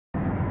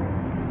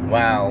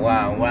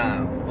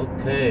Wow.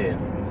 Okay,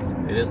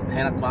 it is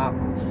 10 o'clock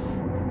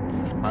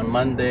on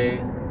Monday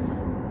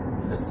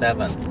the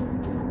 7th.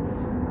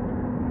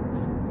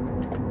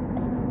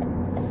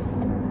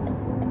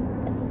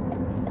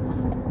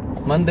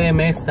 Monday,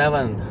 May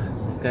 7th,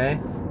 okay?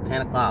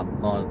 10 o'clock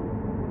or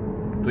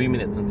 3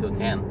 minutes until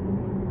 10.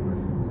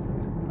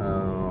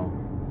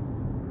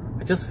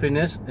 I just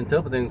finished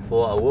interpreting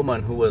for a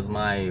woman who was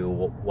my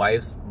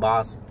wife's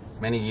boss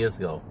many years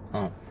ago.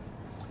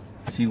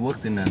 She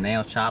works in a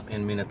nail shop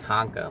in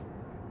Minnetonka,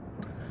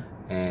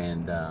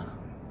 and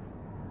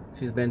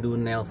she's been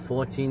doing nails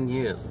 14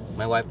 years.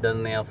 My wife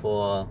done nail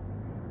for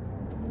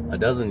a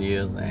dozen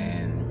years,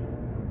 and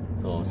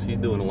so she's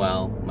doing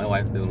well. My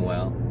wife's doing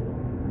well,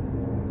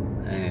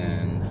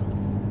 and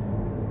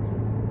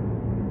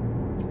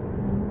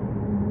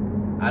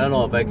I don't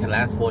know if I can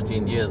last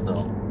 14 years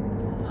though.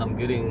 I'm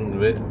getting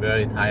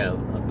very tired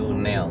of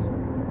doing nails.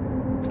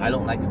 I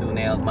don't like to do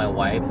nails. My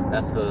wife,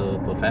 that's her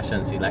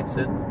profession. She likes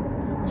it.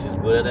 She's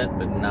good at it,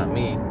 but not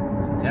me.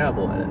 I'm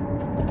terrible at it.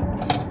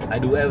 I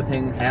do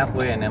everything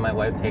halfway and then my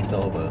wife takes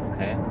over,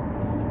 okay?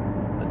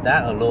 But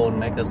that alone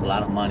makes us a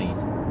lot of money.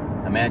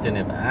 Imagine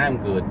if I'm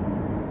good,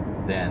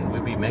 then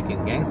we'd be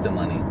making gangster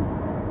money.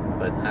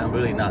 But I'm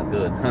really not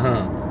good.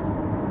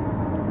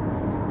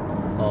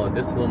 Oh,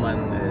 this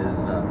woman is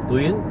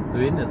Tuyên.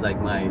 Tuyên is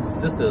like my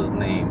sister's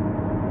name.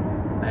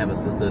 I have a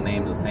sister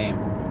named the same,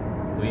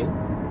 Tuyên.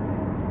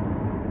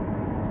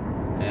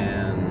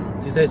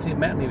 And she said she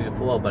met me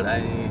before, but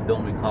I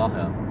don't recall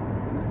her.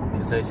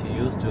 She said she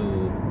used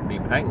to be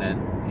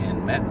pregnant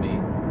and met me,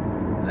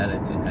 and I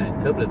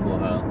interpreted for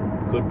her.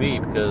 Could be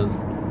because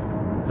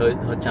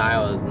her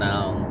child is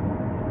now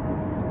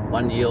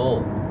 1 year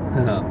old.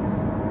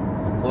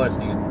 Of course,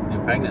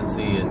 your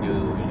pregnancy and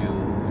you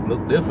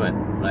look different,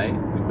 right?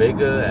 You're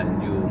bigger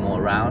and you're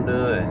more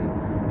rounder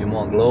and you're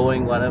more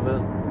glowing,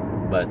 whatever.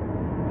 But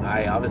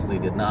I obviously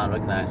did not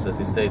recognize her.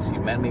 She said she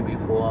met me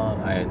before.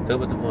 I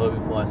interpreted for her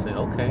before. I said,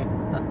 okay.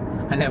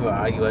 I never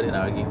argue. I didn't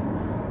argue.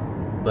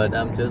 But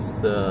I'm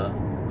just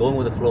going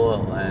with the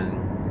flow. And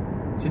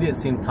she didn't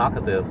seem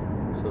talkative.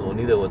 So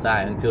neither was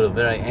I until the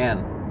very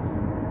end.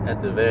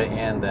 At the very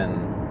end,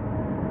 then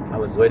I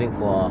was waiting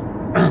for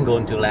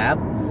going to lab.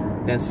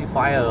 Then she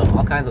fired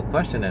all kinds of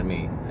questions at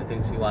me. I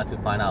think she wanted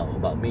to find out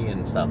about me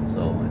and stuff.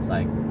 So it's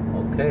like,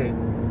 okay.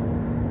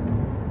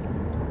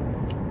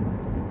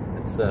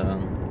 It's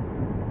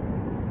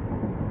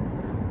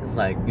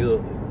like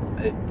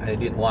I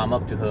didn't warm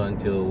up to her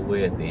until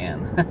way at the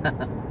end.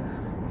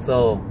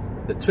 So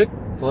the trick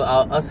for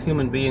us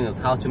human beings is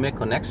how to make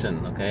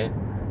connection, okay,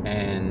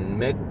 and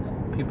make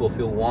people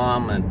feel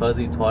warm and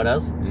fuzzy toward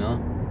us, you know.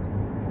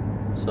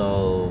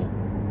 So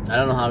I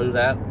don't know how to do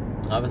that.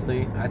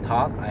 Obviously, I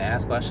talk, I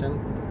ask questions,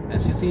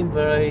 and she seemed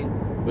very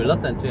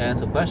reluctant to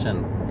answer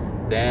question.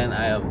 Then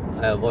I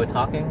avoid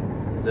talking.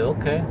 I say,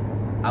 okay,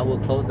 I will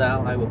close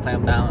down, I will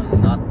clamp down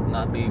and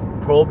not be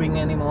probing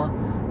anymore.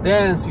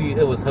 Then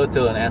it was her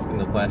turn asking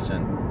the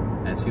question,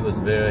 and she was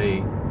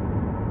very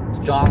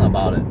strong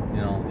about it, you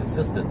know,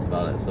 insistent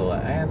about it. So I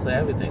answer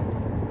everything.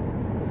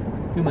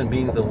 Human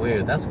beings are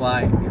weird. That's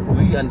why if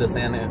we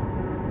understand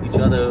each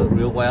other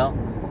real well,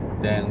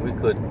 then we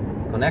could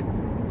connect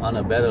on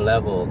a better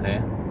level,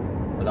 okay?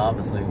 But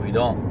obviously we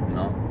don't, you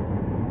know.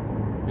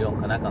 We don't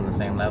connect on the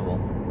same level.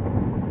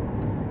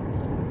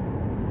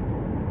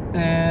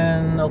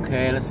 And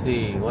okay, let's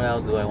see, what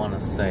else do I want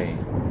to say?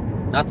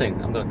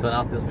 Nothing. I'm going to turn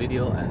off this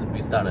video and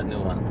restart a new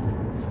one.